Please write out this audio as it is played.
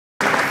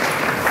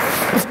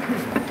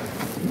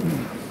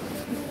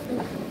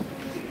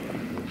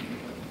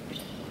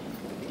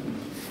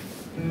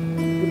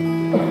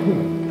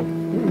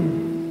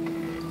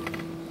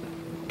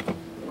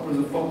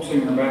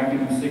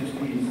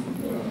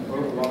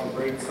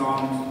great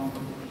songs.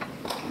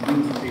 He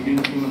was a big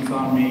influence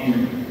on me.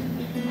 And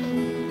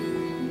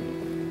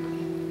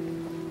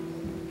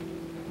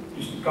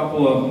just a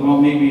couple of, well,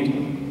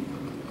 maybe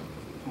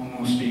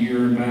almost a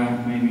year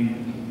back, maybe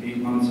 8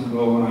 months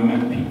ago, when I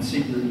met Pete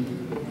Seeger.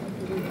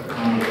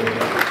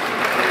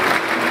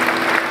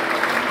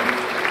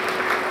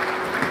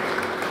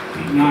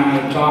 Pete and I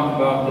had to talk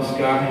about this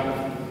guy.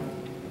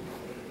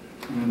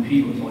 And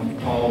Pete was like a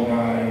tall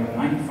guy,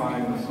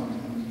 95 or something.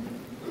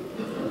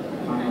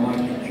 Kind of like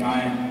a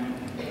giant,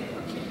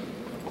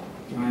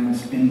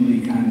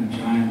 spindly kind of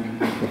giant,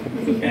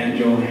 with a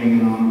banjo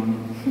hanging on him,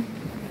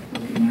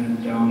 looking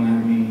down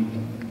at me,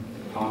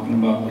 talking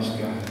about this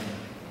guy.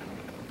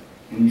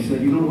 And he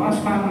said, you know,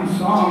 last time I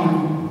saw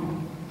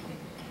him,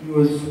 he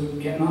was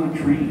getting on a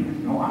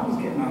train. No, I was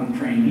getting on a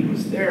train. He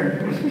was there.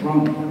 He was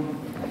drunk.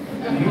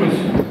 And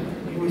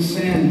he was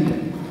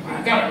saying,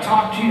 I got to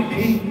talk to you,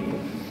 Pete.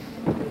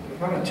 I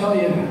got to tell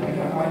you,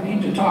 I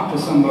need to talk to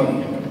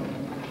somebody.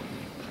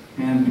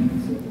 And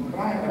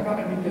I got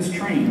to meet this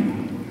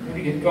train. I got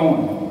to get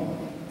going.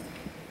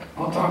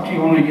 I'll talk to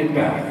you when I get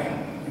back.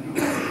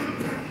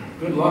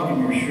 Good luck in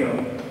your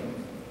show.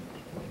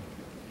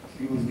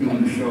 He was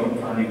doing the show at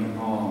Carnegie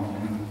Hall.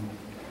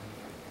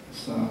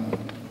 So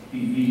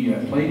he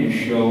played his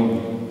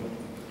show.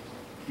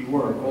 He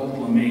wore a gold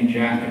lame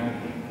jacket.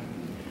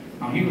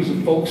 Now he was a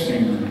folk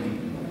singer.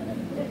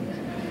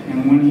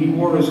 And when he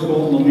wore his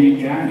gold lame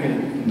jacket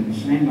and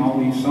sang all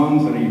these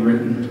songs that he'd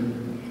written,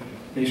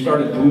 they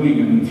started booing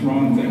him and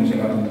throwing things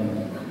at him.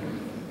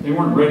 They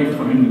weren't ready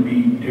for him to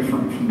be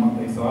different from what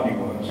they thought he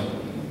was.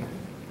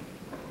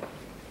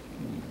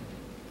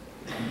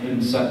 It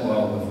didn't set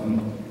well with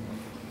him.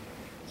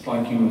 It's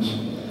like he was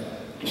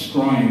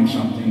destroying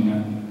something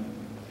that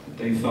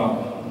they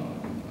thought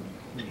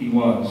he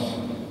was.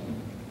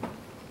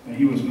 And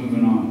he was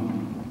moving on.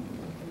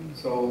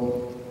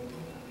 So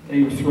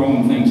they were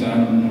throwing things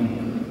at him.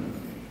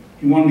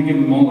 He wanted to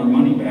give them all their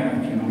money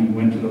back. You know, he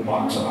went to the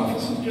box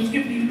office and just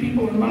give these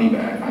people their money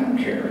back. I don't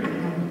care. You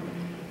know.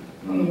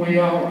 On the way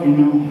out, you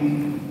know,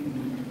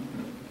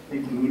 they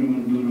booed him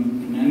and booed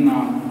him. And then,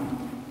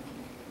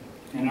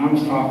 and I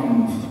was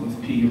talking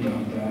with Pete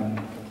about that.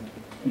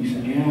 And he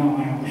said, yeah,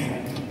 I wish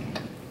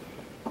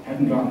I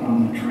hadn't gotten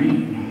on the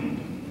train.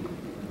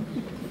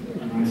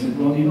 And I said,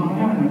 well, you know, I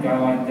had a guy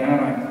like that.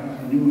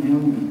 I knew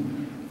him.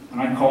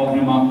 And I called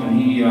him up, and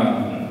he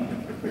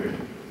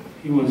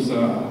was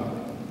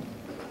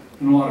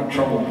in a lot of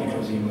trouble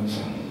because he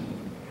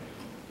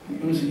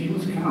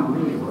was kind of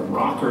really a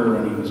rocker,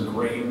 and he was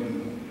great,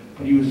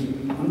 but he was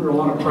under a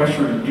lot of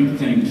pressure to do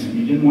things, and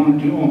he didn't want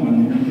to do them,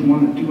 and he didn't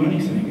want to do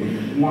anything. He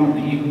didn't want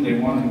to be who they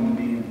wanted him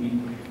to be,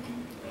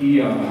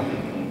 and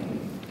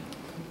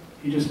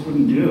he just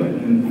couldn't do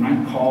it. And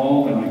I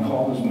called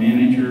his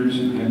managers,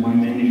 and I had my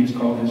managers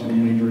call his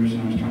managers,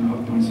 and I was trying to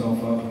hook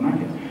myself up, and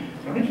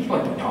I'd just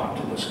like to talk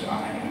to this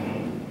guy.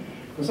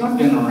 Because I've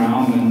been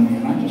around,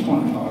 and I just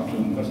want to talk to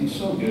him because he's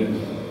so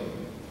good.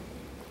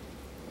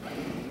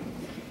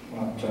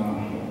 But,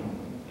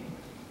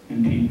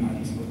 and Pete and I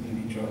just looked at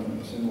each other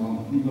and said,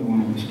 well, neither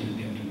one of us could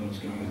get to those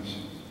guys.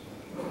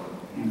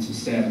 And it's a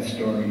sad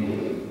story.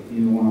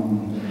 Neither one of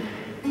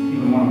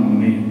them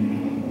made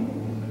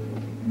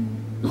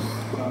it.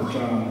 But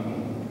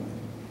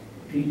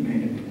Pete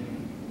made it.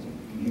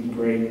 He was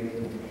great.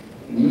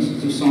 And this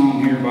is a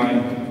song here by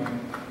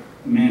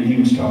the man he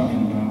was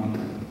talking about.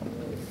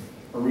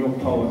 A real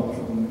poet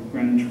from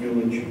Greenwich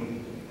Village,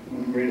 one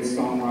of the greatest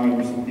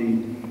songwriters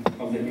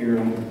of the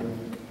era,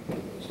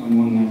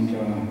 someone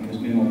that has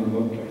been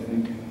overlooked, I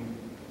think.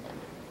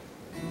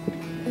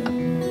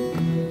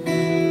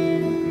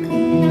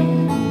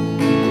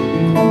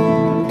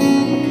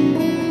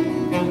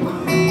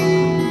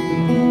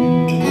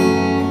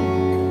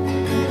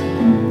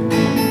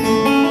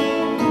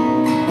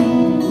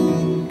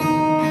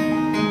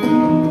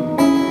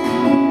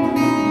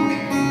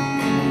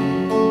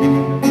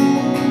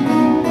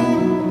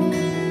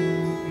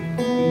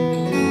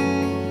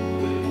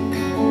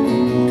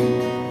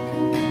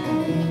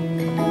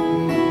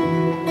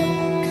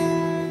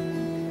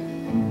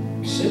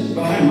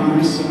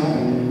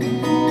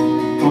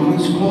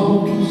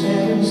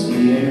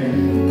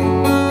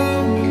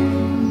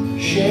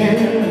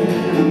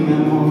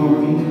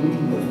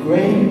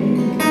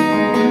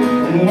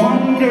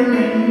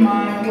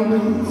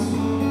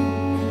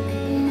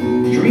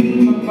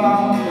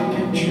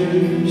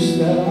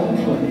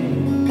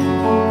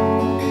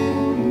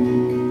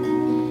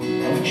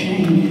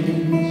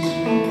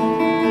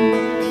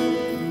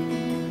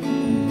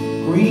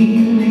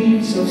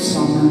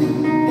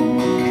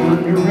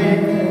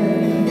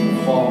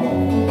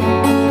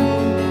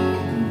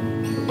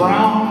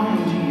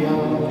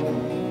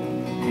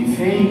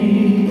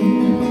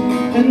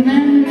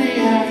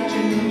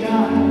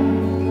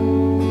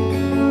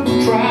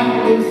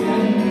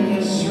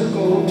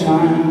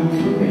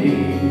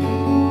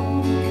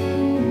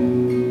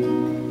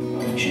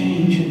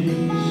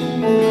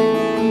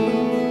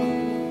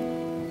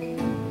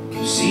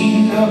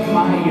 Of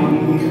my young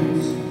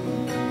years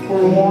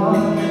were warm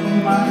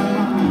in my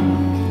mind.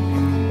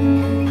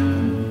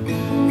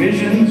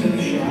 visions of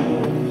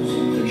shadows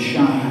that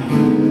shine,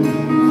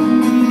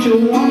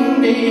 till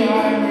one day I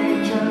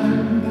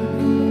returned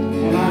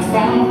and I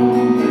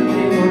found that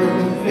they were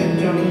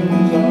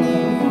victims of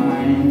the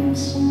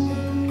vines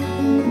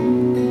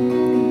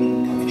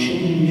of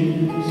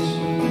changes.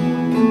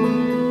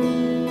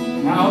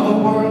 Now the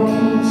world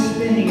is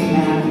spinning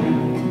mad,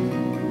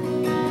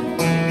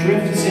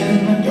 drifts in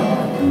the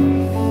dark,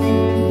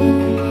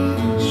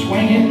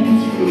 swinging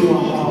through a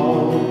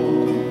hall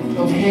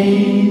of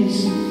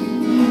haze,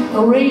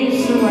 a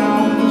race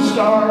around the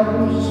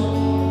stars,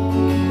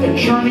 a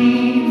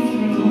journey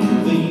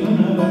through the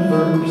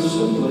universe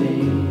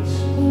ablaze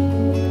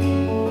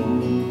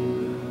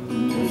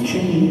with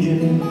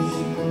changes.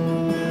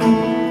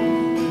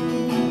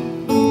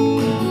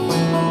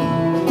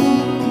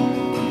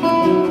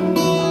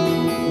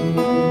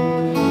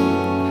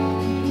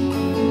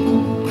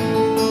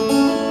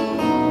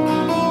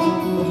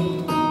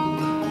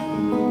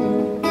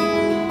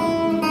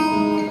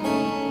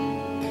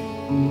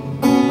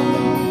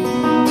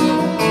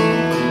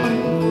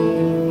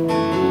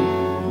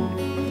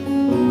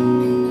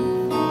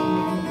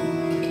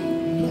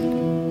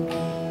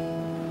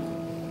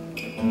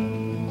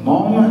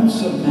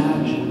 Moments of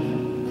magic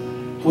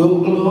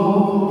will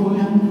glow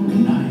in the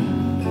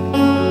night,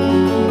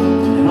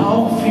 and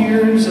all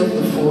fears of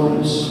the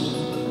forest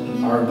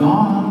are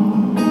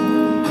gone.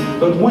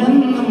 But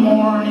when the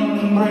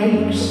morning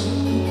breaks,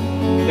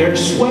 they're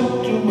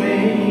swept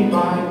away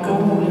by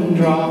golden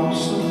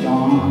drops of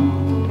dawn,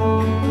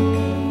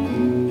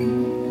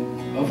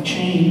 of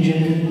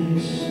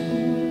changes.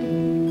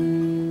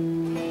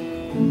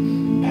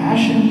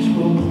 Passions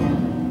will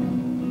part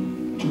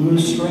to a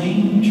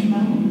strange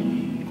melody,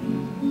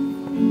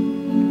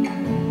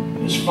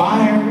 as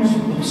fires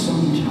will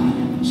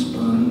sometimes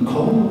burn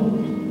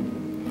cold,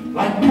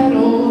 like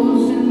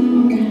petals in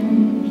the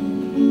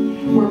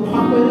wind, we're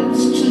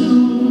puppets to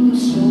the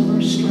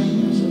silver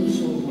strings of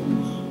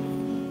souls,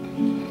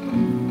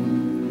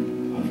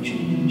 of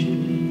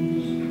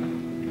changes.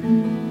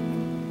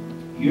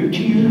 Your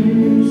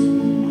tears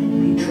might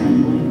be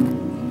trembling,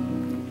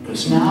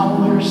 'cause now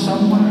we're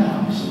somewhere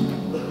else.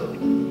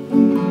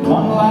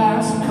 One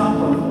last cup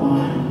of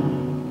wine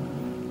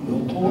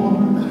we'll pour,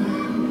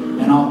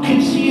 and I'll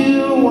kiss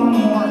you one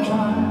more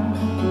time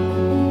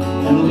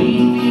and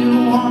leave you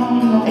on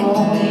the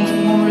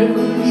rolling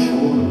river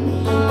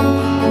shores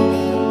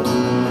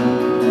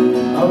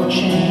of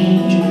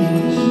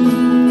changes.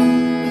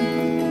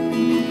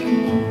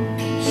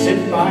 Sit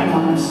by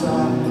my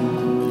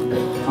side,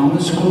 come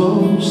as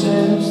close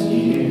as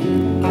the air,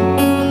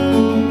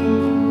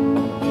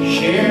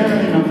 share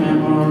in a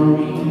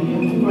memory